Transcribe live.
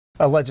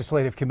A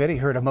legislative committee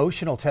heard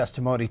emotional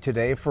testimony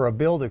today for a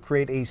bill to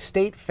create a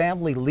state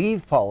family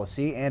leave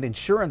policy and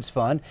insurance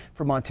fund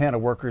for Montana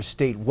workers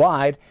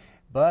statewide.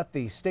 But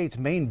the state's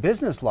main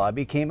business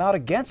lobby came out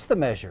against the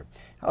measure.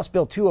 House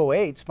Bill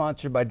 208,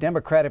 sponsored by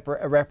Democratic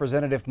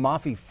Representative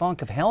Mafi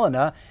Funk of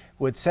Helena,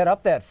 would set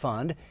up that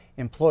fund.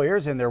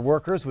 Employers and their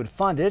workers would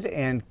fund it,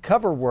 and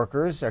covered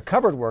workers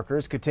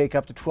could take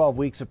up to 12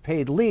 weeks of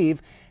paid leave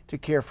to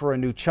care for a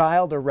new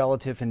child or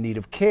relative in need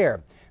of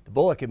care. The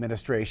Bullock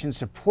administration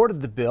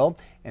supported the bill,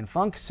 and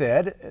Funk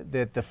said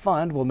that the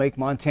fund will make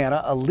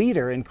Montana a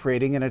leader in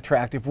creating an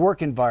attractive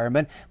work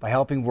environment by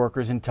helping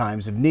workers in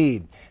times of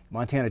need. The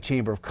Montana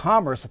Chamber of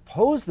Commerce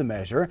opposed the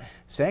measure,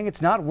 saying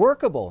it's not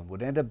workable and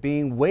would end up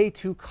being way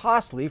too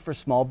costly for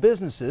small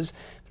businesses.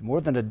 More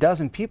than a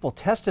dozen people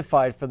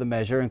testified for the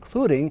measure,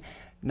 including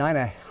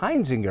Nina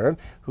Heinzinger,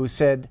 who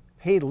said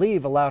paid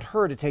leave allowed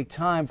her to take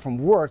time from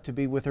work to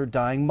be with her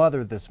dying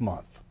mother this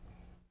month.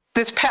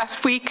 This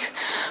past week,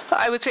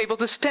 I was able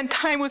to spend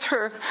time with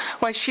her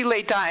while she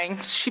lay dying.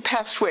 She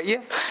passed away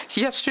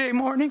yesterday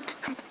morning.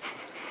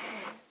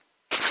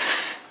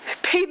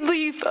 Paid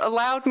leave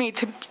allowed me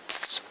to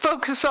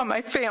focus on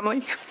my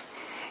family,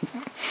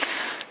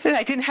 and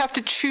I didn't have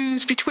to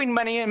choose between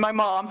money and my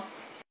mom.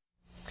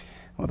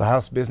 Well, the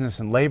House Business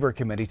and Labor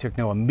Committee took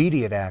no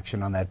immediate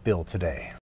action on that bill today.